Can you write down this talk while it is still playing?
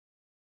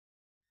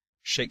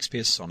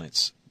Shakespeare's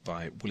Sonnets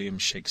by William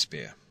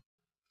Shakespeare.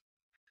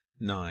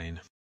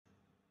 9.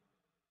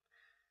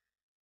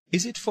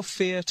 Is it for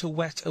fear to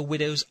wet a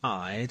widow's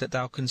eye that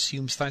thou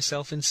consumest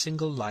thyself in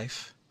single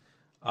life?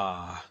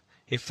 Ah,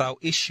 if thou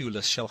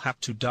issueless shall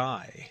hap to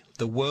die,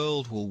 the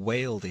world will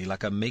wail thee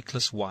like a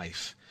makeless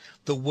wife.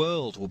 The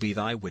world will be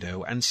thy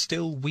widow, and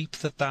still weep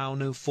that thou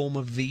no form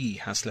of thee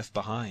hast left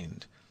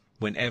behind,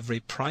 when every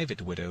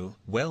private widow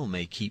well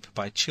may keep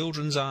by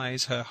children's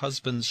eyes her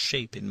husband's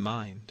shape in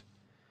mind.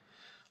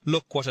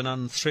 Look what an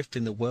unthrift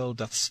in the world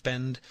doth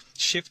spend,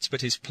 shifts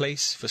but his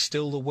place, for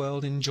still the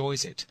world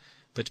enjoys it.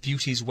 But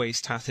beauty's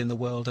waste hath in the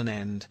world an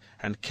end,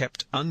 and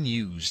kept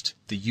unused,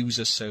 the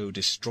user so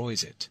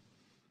destroys it.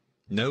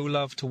 No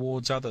love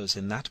towards others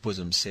in that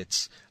bosom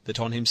sits, that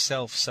on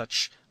himself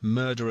such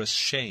murderous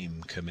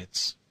shame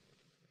commits.